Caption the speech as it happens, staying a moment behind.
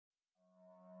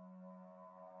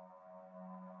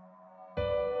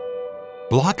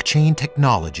Blockchain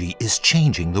technology is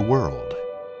changing the world.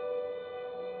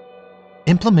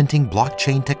 Implementing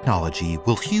blockchain technology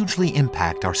will hugely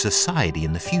impact our society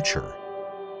in the future.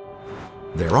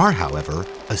 There are, however,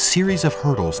 a series of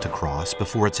hurdles to cross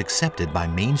before it's accepted by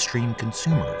mainstream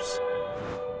consumers.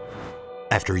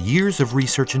 After years of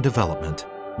research and development,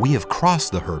 we have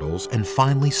crossed the hurdles and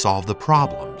finally solved the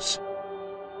problems.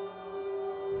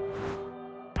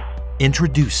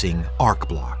 Introducing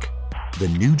ArcBlock, the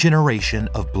new generation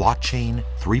of Blockchain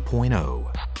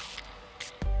 3.0.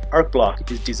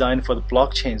 ArcBlock is designed for the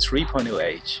Blockchain 3.0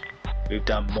 age. We've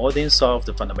done more than solve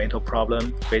the fundamental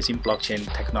problem facing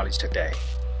blockchain technology today.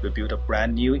 We built up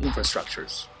brand new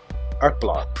infrastructures.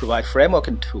 ArcBlock provides framework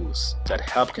and tools that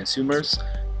help consumers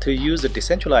to use a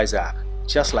decentralized app,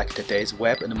 just like today's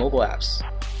web and mobile apps.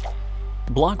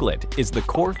 Blocklet is the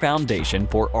core foundation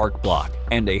for ArcBlock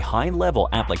and a high-level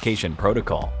application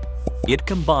protocol. It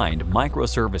combined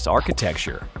microservice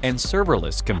architecture and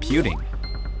serverless computing.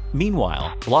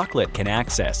 Meanwhile, Blocklet can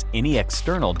access any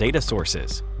external data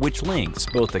sources, which links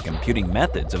both the computing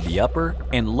methods of the upper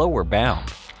and lower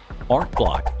bound.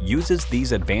 ArcBlock uses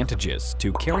these advantages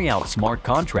to carry out smart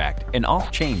contract and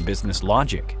off-chain business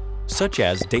logic, such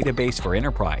as database for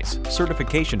enterprise,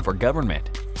 certification for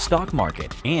government, stock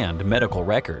market, and medical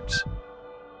records.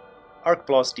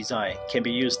 ArcBlock's design can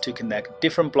be used to connect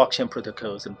different blockchain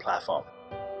protocols and platforms.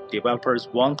 Developers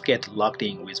won't get locked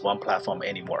in with one platform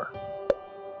anymore.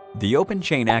 The Open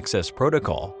Chain Access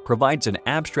Protocol provides an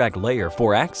abstract layer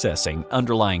for accessing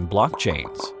underlying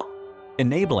blockchains,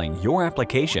 enabling your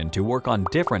application to work on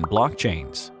different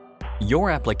blockchains. Your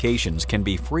applications can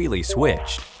be freely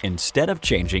switched instead of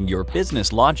changing your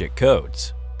business logic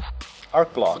codes.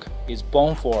 ArcBlock is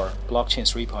born for Blockchain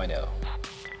 3.0.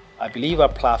 I believe our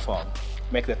platform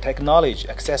makes the technology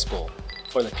accessible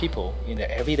for the people in their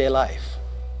everyday life.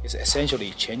 It's essentially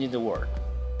changing the world.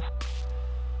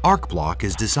 ArcBlock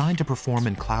is designed to perform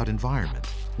in cloud environment,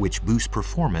 which boosts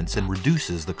performance and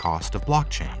reduces the cost of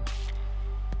blockchain.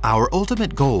 Our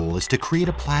ultimate goal is to create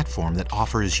a platform that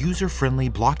offers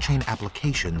user-friendly blockchain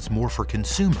applications more for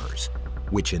consumers,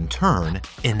 which in turn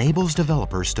enables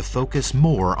developers to focus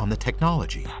more on the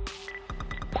technology.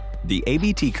 The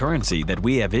ABT currency that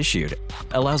we have issued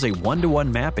allows a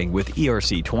one-to-one mapping with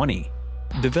ERC20.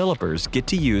 Developers get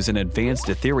to use an advanced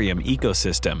Ethereum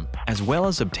ecosystem, as well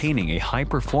as obtaining a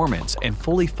high-performance and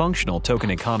fully functional token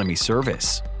economy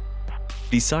service.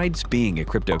 Besides being a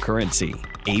cryptocurrency,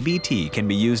 ABT can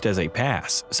be used as a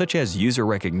pass, such as user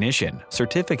recognition,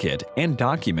 certificate, and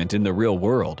document in the real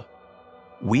world.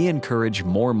 We encourage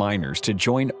more miners to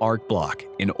join ArcBlock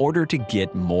in order to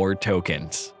get more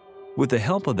tokens. With the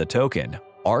help of the token,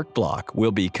 ArcBlock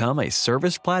will become a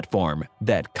service platform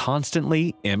that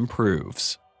constantly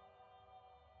improves.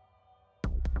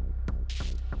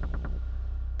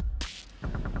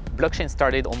 Blockchain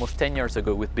started almost 10 years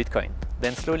ago with Bitcoin,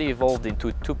 then slowly evolved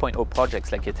into 2.0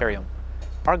 projects like Ethereum.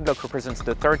 ArcBlock represents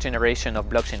the third generation of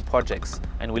blockchain projects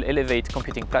and will elevate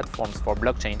computing platforms for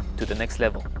blockchain to the next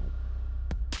level.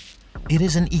 It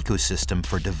is an ecosystem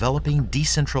for developing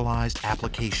decentralized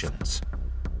applications.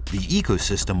 The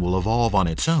ecosystem will evolve on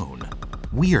its own.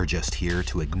 We are just here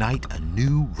to ignite a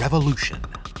new revolution.